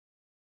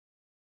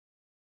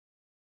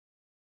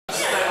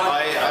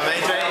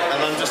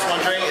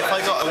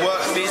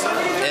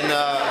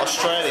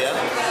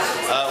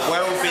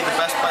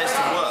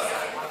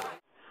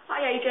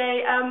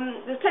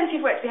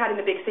of work to be had in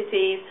the big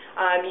cities.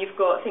 You've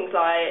got things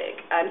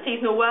like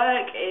seasonal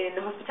work in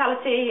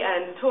hospitality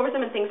and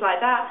tourism and things like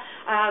that.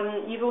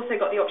 You've also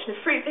got the option of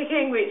fruit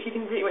picking, which you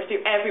can pretty much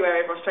do everywhere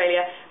over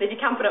Australia. And if you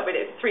can put up with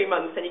it for 3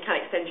 months, then you can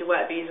extend your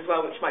work visa as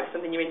well, which might be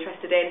something you're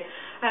interested in.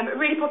 A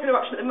really popular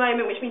option at the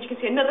moment, which means you can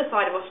see another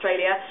side of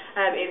Australia,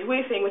 is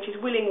woofing, which is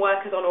willing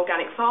workers on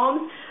organic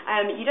farms.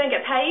 You don't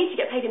get paid, you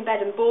get paid in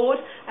bed and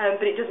board,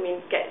 but it does mean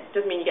you get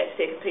to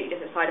see a completely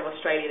different side of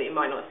Australia that you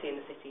might not see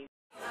in the cities.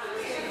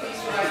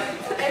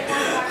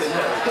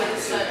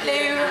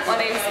 Hello, my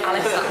name is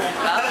Alice.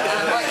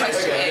 My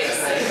question is,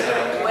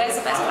 where's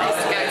the best place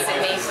to go in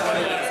Sydney?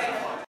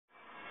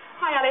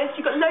 Hi Alice,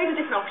 you've got loads of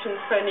different options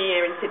for New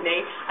Year in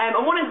Sydney.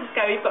 On one end of the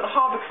scale you've got the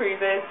harbour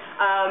cruises,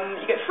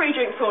 you get free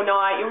drinks all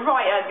night, you're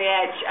right at the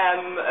edge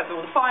of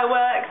all the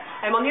fireworks.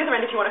 On the other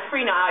end, if you want a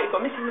free night out, you've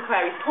got Mrs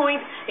Macquarie's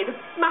Point. It's a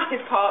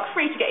massive park,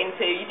 free to get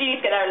into. You do need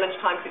to get there at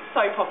lunchtime because it's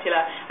so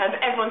popular, but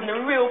everyone's in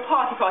a real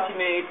party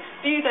mood.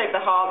 Views over the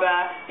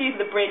harbour, views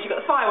of the bridge, you've got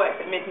the fireworks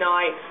at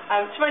midnight.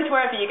 To run to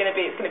wherever you're going to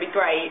be, it's going to be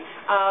great.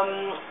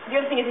 The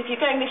other thing is, if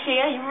you're going this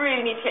year, you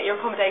really need to get your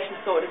accommodation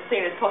sorted as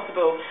soon as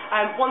possible.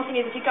 One thing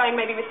is, if you're going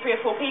maybe with 3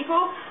 or 4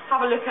 people,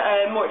 have a look at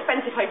a more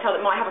expensive hotel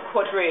that might have a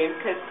quad room,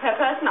 because per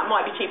person that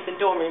might be cheaper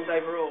than dorm rooms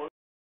overall.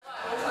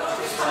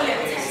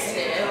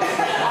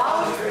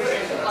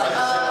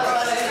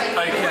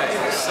 Okay,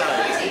 so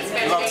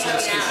lots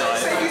of ski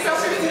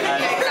diving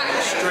and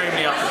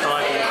extremely up and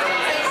diving,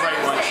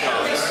 great white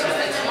sharks.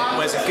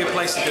 Where's a good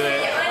place to do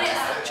it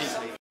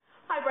cheaply?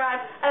 Hi Brad,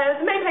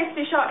 the main place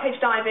to do shark cage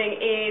diving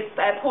is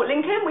Port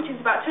Lincoln, which is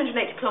about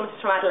 280 kilometres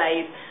from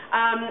Adelaide.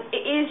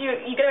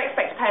 You're going to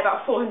expect to pay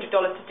about $400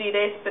 to do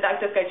this, but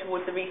that does go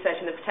towards the research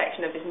and the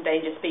protection of this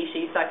endangered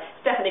species, so it's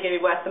definitely going to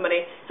be worth the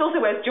money. It's also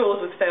where Jaws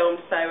was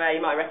filmed, so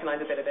you might recognise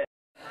a bit of it.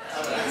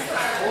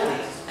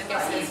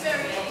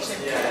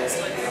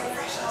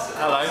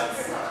 Hello,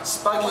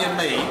 Spuggy and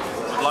me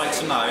would like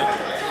to know,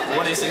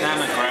 what is an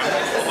anagram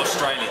of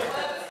Australia?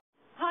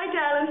 Hi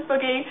Del and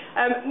Spuggy.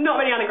 Not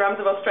many anagrams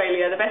of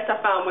Australia. The best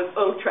I found was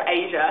Ultra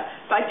Asia,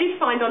 but I did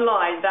find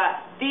online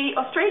that the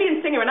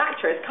Australian singer and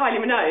actress Kylie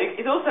Minogue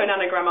is also an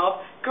anagram of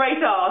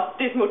Great Arse,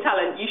 Dismal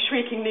Talent, You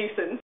Shrieking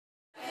Nuisance.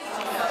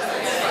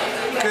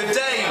 Good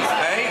day,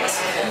 mate.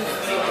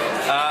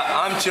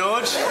 I'm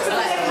George,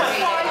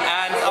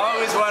 and I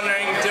was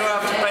wondering, do I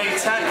have to pay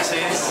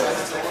taxes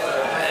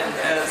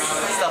and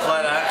stuff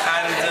like that?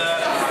 And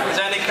is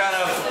there any kind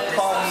of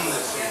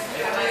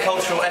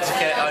cultural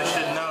etiquette I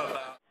should know about?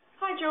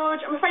 Hi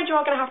George, I'm afraid you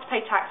are going to have to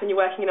pay tax when you're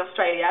working in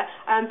Australia,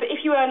 but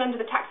if you earn under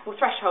the taxable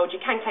threshold, you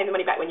can claim the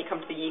money back when you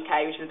come to the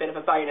UK, which is a bit of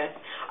a bonus.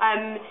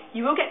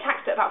 You will get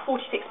taxed at about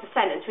 46%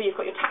 until you've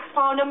got your tax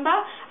file number,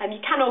 and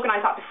you can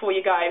organise that before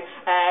you go.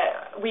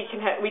 We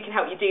can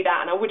help you do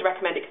that, and I would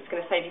recommend it because it's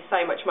going to save you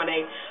so much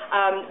money.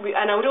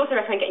 And I would also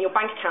recommend getting your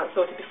bank account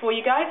sorted before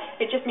you go.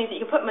 It just means that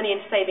you can put money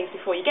into savings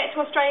before you get to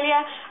Australia,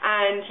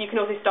 and you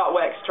can also start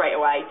work straight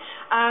away.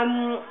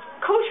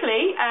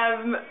 Culturally,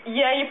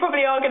 yeah, you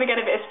probably are going to get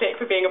a bit of stick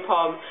for being a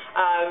pom,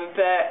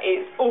 but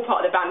it's all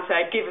part of the banter.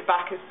 Give it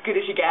back as good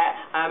as you get,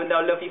 and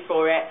they'll love you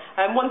for it.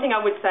 One thing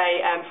I would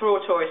say for all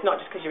tourists, not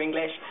just because you're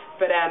English,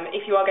 but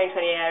if you are going to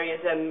any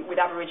areas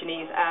with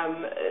Aborigines,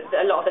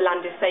 a lot of the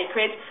land is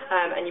sacred,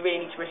 and you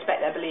really need to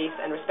respect their beliefs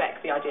and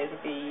respect the ideas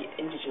of the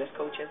indigenous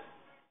cultures.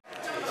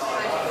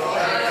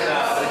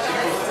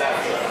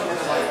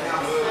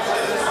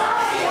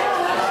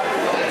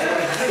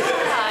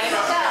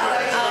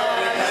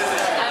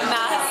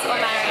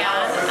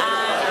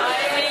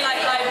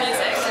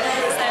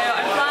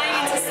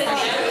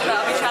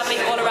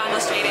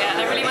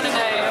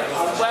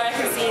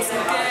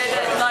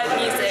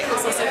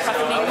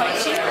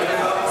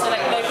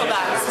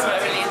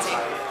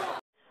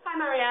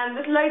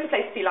 There's loads of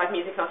places to see live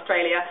music in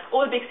Australia.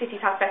 All the big cities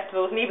have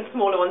festivals, and even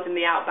smaller ones in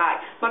the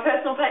outback. My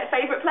personal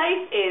favourite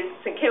place is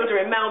St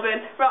Kilda in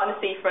Melbourne, right on the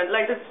seafront.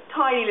 Loads of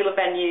tiny little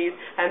venues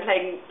and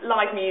playing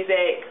live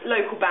music,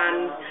 local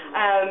bands.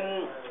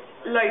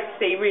 Loads to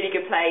see, really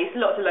good place,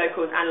 lots of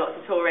locals and lots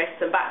of tourists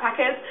and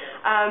backpackers.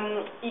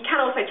 You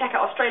can also check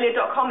out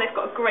Australia.com. They've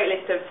got a great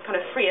list of kind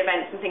of free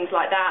events and things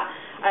like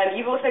that.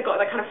 You've also got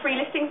the kind of free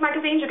listings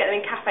magazines. You'll get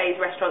them in cafes,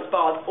 restaurants,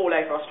 bars all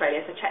over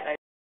Australia, so check those.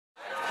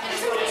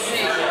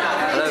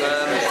 Hello,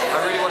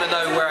 I really want to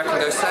know where I can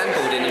go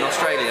sandboarding in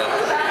Australia.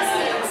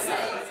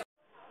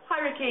 Hi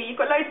Ricky, you've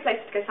got loads of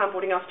places to go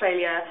sandboarding in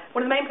Australia.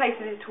 One of the main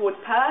places is towards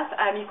Perth.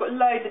 You've got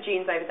loads of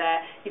dunes over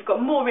there. You've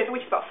got Moore River,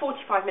 which is about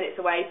 45 minutes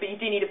away, but you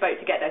do need a boat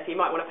to get there, so you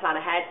might want to plan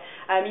ahead.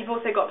 You've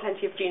also got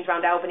plenty of dunes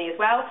around Albany as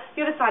well.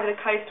 The other side of the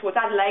coast towards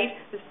Adelaide,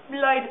 there's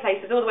loads of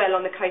places all the way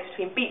along the coast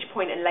between Beach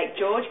Point and Lake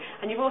George,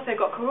 and you've also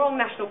got Coorong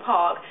National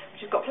Park,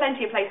 which has got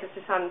plenty of places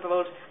to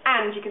sandboard,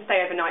 and you can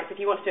stay overnight, so if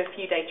you want to do a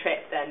few-day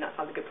trip, then that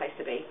sounds a good place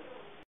to be.